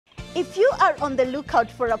If you are on the lookout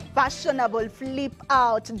for a fashionable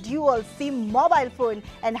flip-out dual SIM mobile phone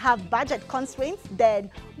and have budget constraints, then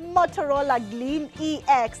Motorola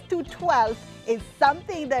EX212 is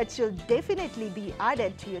something that should definitely be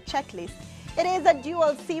added to your checklist. It is a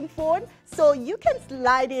dual SIM phone, so you can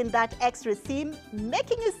slide in that extra SIM,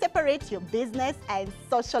 making you separate your business and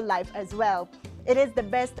social life as well. It is the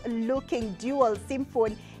best looking dual SIM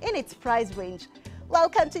phone in its price range.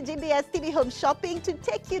 Welcome to GBS TV Home Shopping. To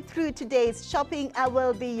take you through today's shopping, I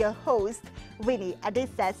will be your host, Winnie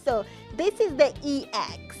Adisa. So this is the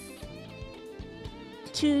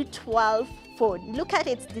EX212 phone. Look at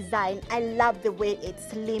its design. I love the way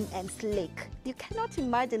it's slim and sleek. You cannot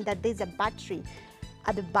imagine that there's a battery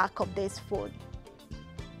at the back of this phone.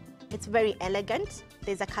 It's very elegant.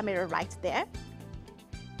 There's a camera right there.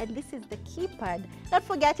 And this is the keypad. Not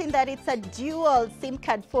forgetting that it's a dual SIM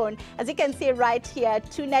card phone. As you can see right here,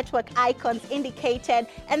 2 network icons indicated,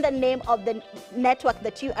 and the name of the network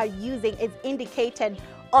that you are using is indicated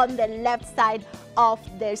on the left side of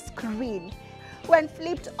the screen. When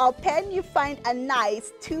flipped open, you find a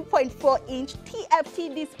nice 2.4-inch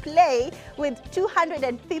TFT display with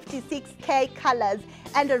 256K colors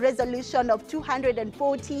and a resolution of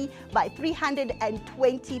 240 by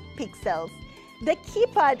 320 pixels. The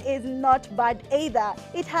keypad is not bad either.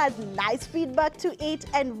 It has nice feedback to it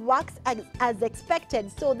and works as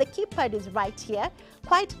expected. So the keypad is right here.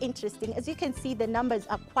 Quite interesting. As you can see, the numbers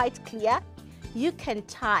are quite clear. You can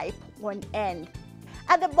type on end.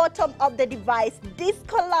 At the bottom of the device,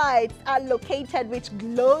 disco lights are located, which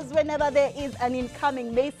glows whenever there is an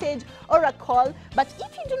incoming message or a call. But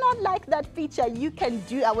if you do not like that feature, you can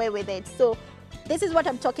do away with it. So this is what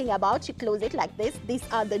I'm talking about. You close it like this. These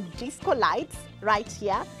are the disco lights right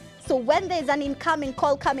here. So when there's an incoming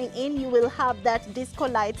call coming in, you will have that disco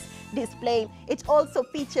lights display. It also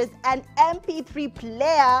features an MP3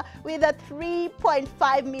 player with a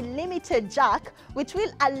 3.5mm jack, which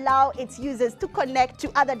will allow its users to connect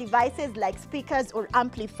to other devices like speakers or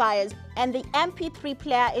amplifiers. And the MP3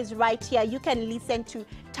 player is right here. You can listen to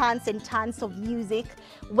tons and tons of music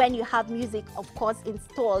when you have music, of course,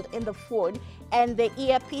 installed in the phone. And the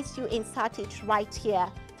earpiece, you insert it right here.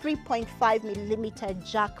 3.5mm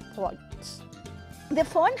jack port. The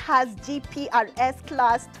phone has GPRS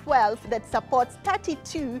class 12 that supports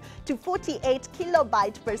 32 to 48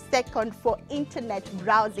 kilobytes per second for internet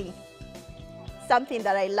browsing. Something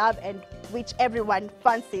that I love and which everyone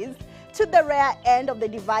fancies. To the rear end of the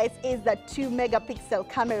device is the 2-megapixel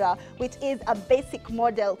camera, which is a basic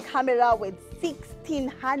model camera with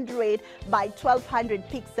 1600 by 1200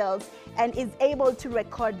 pixels and is able to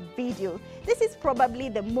record video. This is probably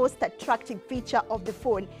the most attractive feature of the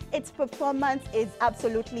phone. Its performance is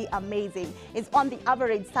absolutely amazing. It's on the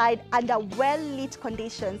average side under well-lit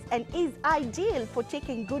conditions and is ideal for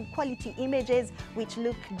taking good quality images which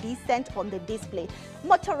look decent on the display.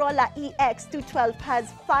 Motorola EX212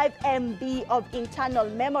 has 5 MB of internal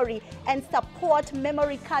memory and support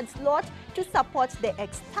memory card slot to support the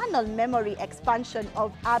external memory expansion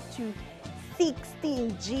of up to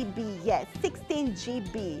 16 GB, yes, 16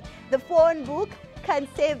 GB. The phone book can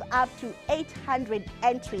save up to 800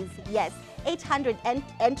 entries, yes, 800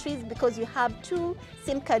 entries because you have 2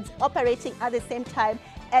 SIM cards operating at the same time,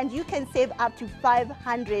 and you can save up to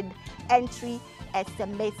 500 entry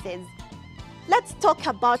SMSs. Let's talk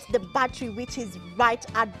about the battery, which is right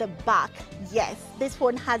at the back. Yes, this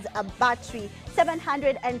phone has a battery,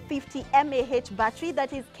 750 mAh battery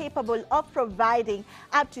that is capable of providing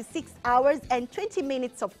up to 6 hours and 20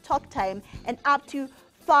 minutes of talk time and up to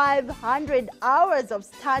 500 hours of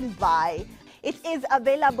standby. It is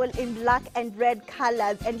available in black and red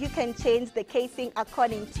colors, and you can change the casing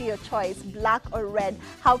according to your choice, black or red.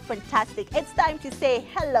 How fantastic. It's time to say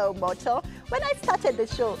hello, Moto. When I started the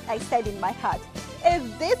show, I said in my heart, is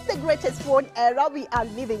this the greatest phone era we are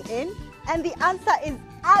living in? And the answer is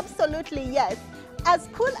absolutely yes. As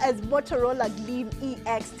cool as Motorola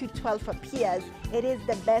EX212 appears, it is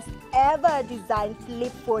the best ever designed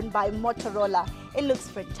flip phone by Motorola. It looks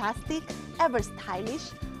fantastic, ever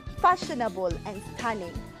stylish, fashionable and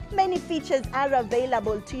stunning. Many features are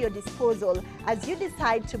available to your disposal as you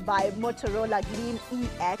decide to buy Motorola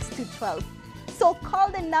EX212. So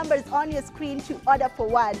call the numbers on your screen to order for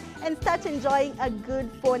one and start enjoying a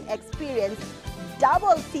good phone experience.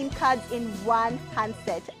 Double SIM cards in one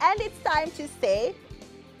handset. And it's time to say,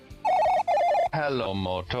 hello,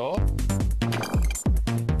 Moto.